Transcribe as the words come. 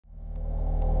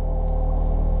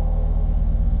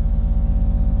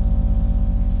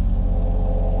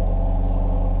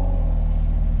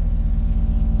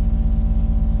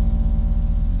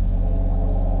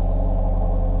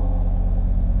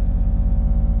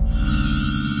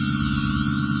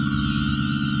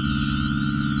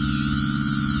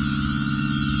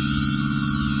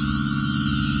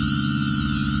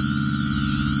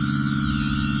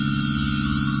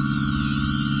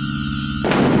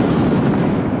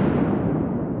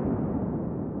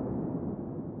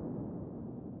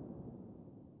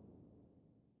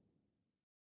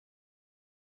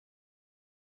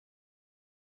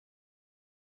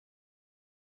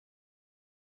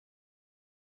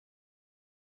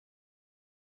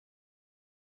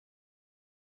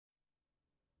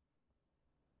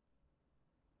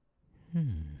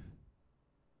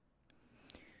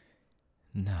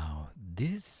Now,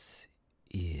 this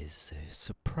is a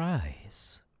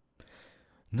surprise.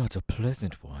 Not a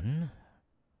pleasant one,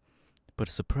 but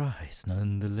a surprise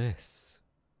nonetheless.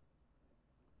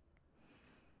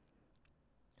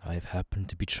 I've happened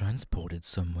to be transported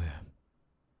somewhere.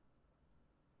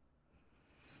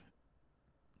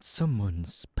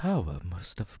 Someone's power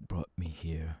must have brought me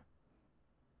here.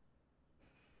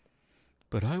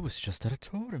 But I was just at a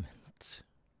tournament.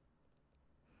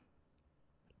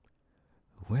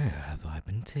 Where have I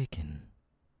been taken?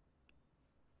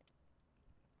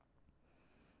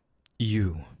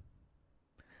 You.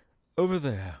 Over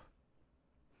there.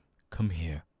 Come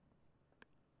here.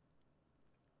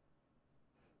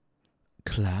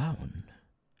 Clown?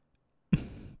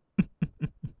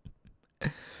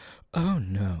 Oh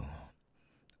no.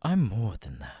 I'm more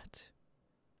than that.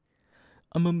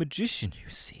 I'm a magician, you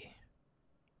see.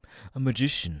 A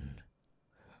magician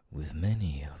with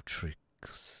many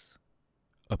tricks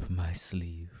up my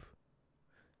sleeve.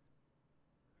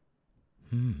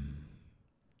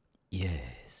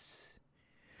 Yes.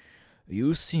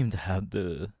 You seem to have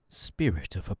the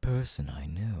spirit of a person I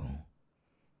know.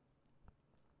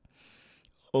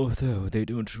 Although they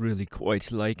don't really quite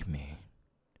like me,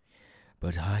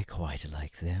 but I quite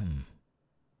like them.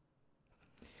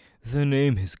 Their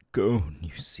name is Gon,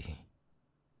 you see.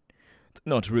 They're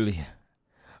not really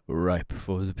ripe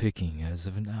for the picking as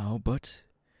of now, but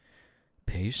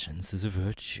patience is a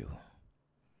virtue.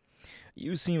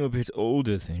 You seem a bit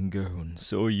older than Gon,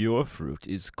 so your fruit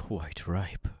is quite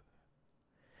ripe.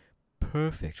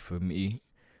 Perfect for me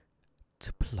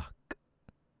to pluck.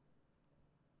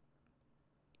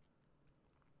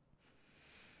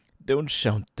 Don't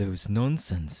shout those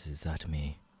nonsenses at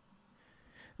me.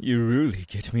 You really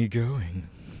get me going.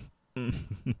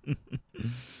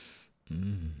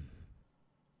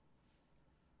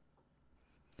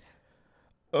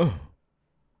 Oh,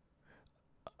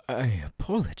 I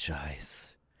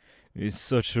apologize. It's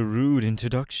such a rude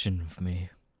introduction of me.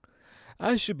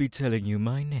 I should be telling you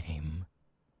my name.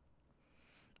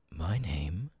 My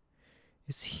name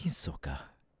is Hisoka.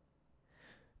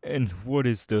 And what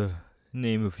is the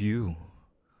name of you,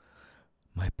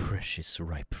 my precious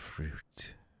ripe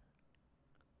fruit?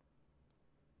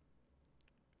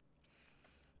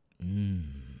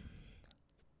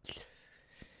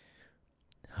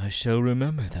 I shall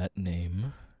remember that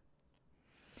name,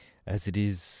 as it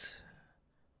is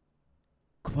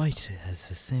quite as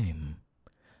the same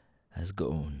as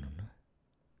Gon.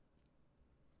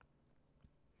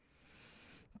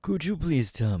 Could you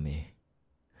please tell me,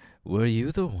 were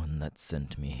you the one that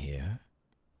sent me here?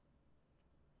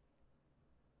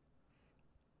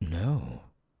 No.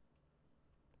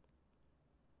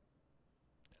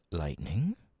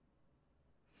 Lightning?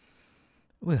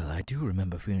 Well, I do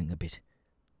remember feeling a bit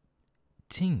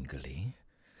tingly,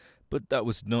 but that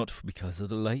was not because of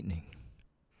the lightning.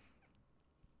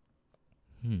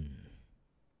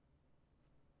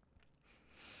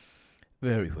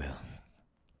 Very well.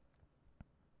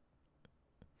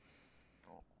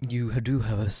 You do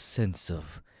have a sense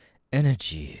of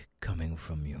energy coming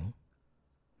from you.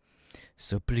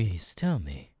 So please tell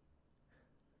me,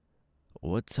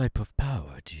 what type of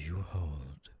power do you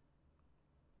hold?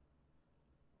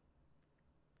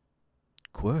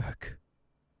 Quirk?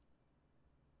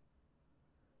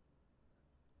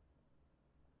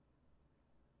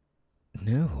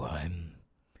 No, I'm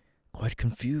quite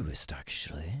confused,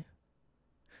 actually.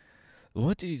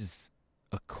 What is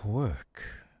a quirk?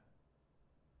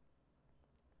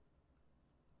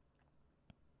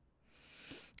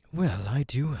 Well, I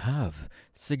do have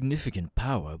significant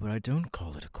power, but I don't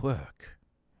call it a quirk.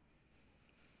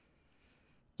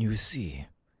 You see,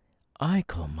 I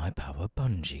call my power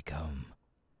bungee gum.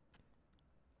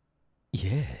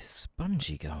 Yes,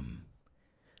 bungee gum.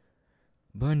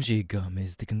 Bungee gum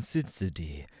is the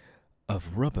consistency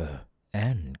of rubber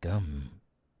and gum.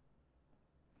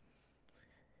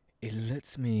 It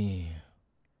lets me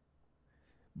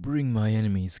bring my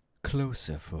enemies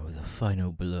closer for the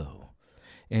final blow,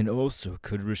 and also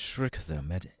could restrict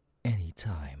them at any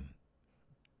time.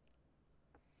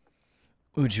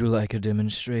 Would you like a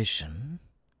demonstration?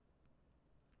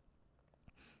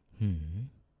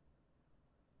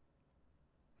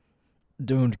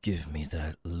 Don't give me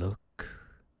that look.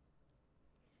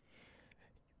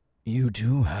 You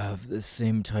do have the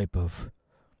same type of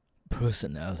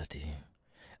personality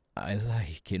I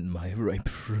like in my ripe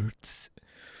fruits.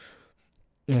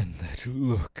 And that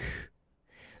look,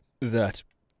 that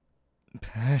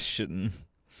passion.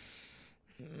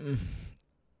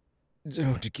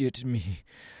 Don't get me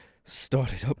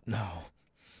started up now.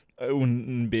 I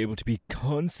wouldn't be able to be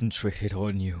concentrated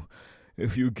on you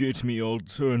if you get me all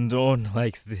turned on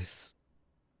like this.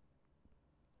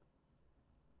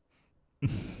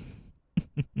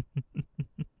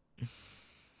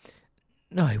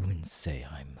 No, I wouldn't say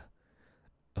I'm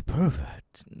a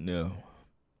pervert, no.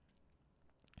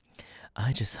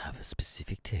 I just have a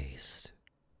specific taste.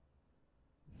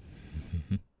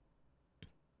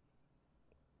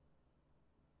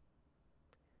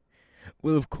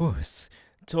 Well, of course,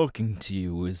 talking to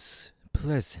you was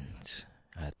pleasant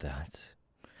at that.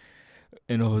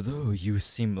 And although you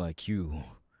seem like you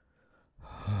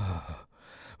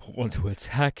want to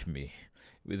attack me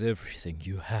with everything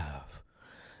you have,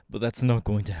 but that's not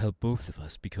going to help both of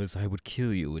us because I would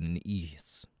kill you in an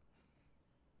ease.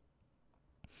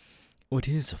 What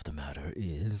is of the matter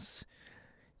is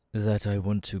that I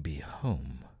want to be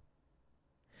home,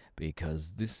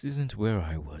 because this isn't where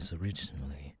I was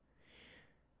originally.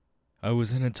 I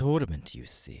was in a tournament, you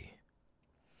see.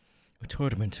 A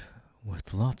tournament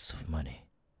with lots of money.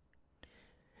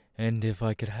 And if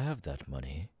I could have that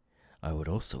money, I would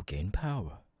also gain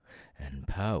power. And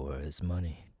power is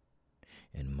money.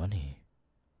 And money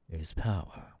is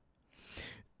power.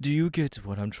 Do you get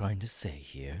what I'm trying to say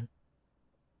here?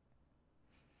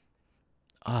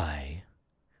 I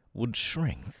would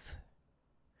shrink.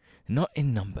 Not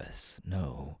in numbers,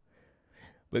 no,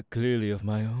 but clearly of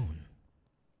my own.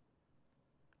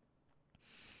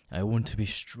 I want to be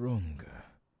stronger.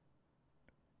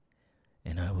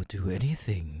 And I will do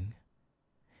anything,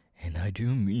 and I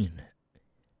do mean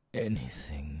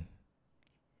anything,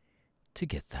 to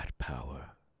get that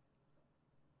power.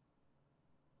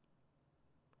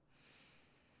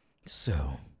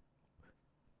 So,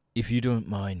 if you don't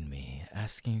mind me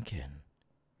asking again,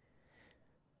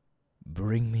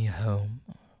 bring me home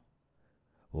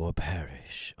or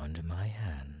perish under my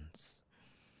hands.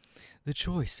 The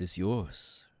choice is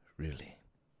yours, really.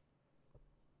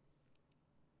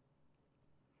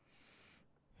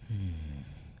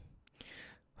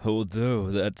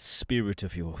 Although that spirit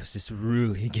of yours is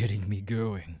really getting me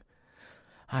going,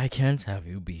 I can't have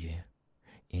you be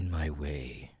in my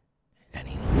way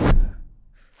any longer.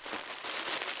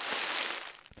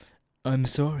 I'm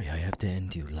sorry I have to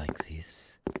end you like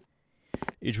this.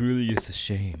 It really is a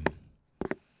shame.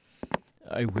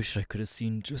 I wish I could have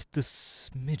seen just a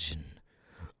smidgen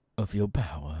of your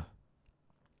power.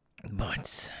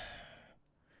 But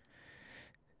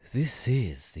this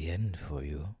is the end for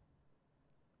you.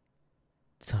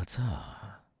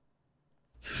 Ta-ta.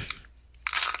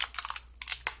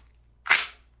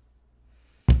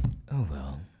 Oh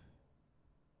well.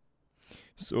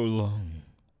 So long.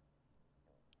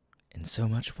 And so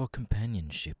much for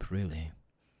companionship, really.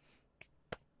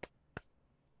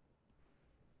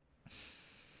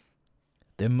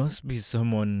 There must be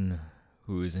someone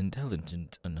who is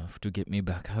intelligent enough to get me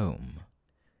back home.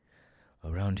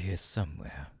 Around here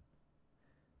somewhere.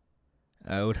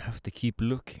 I would have to keep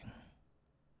looking.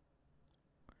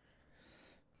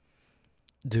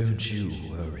 Don't you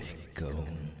worry,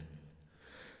 Gon.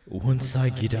 Once I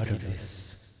get out of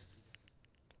this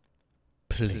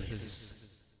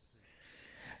place,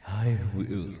 I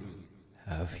will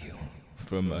have you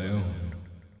for my own.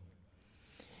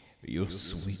 Your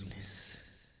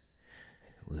sweetness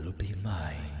will be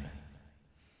mine.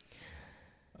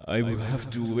 I will have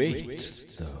to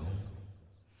wait, though,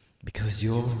 because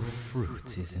your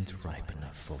fruit isn't ripe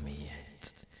enough for me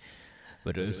yet.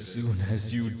 But as soon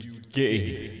as you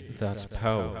gain that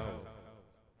power,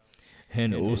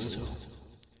 and also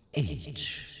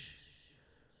age,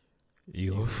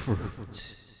 your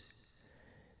fruit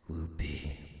will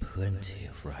be plenty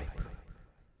of ripe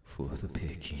for the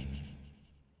picking.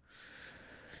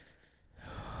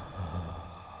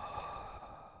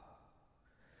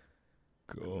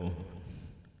 Go.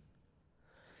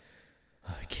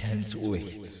 I can't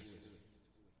wait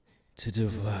to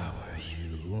devour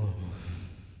you.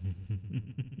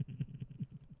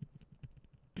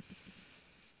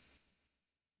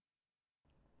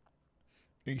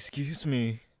 Excuse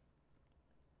me.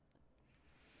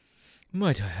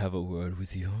 Might I have a word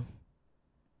with you?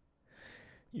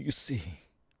 You see,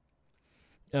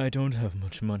 I don't have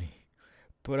much money,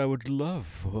 but I would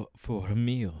love for a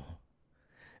meal.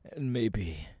 And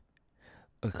maybe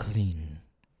a clean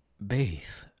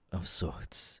bathe of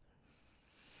sorts.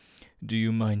 Do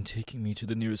you mind taking me to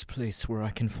the nearest place where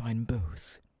I can find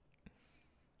both?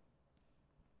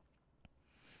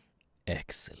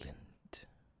 Excellent.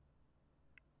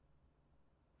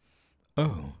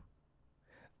 Oh,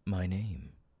 my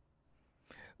name.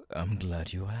 I'm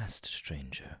glad you asked,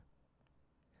 stranger.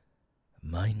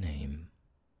 My name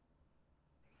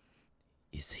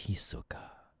is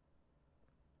Hisoka.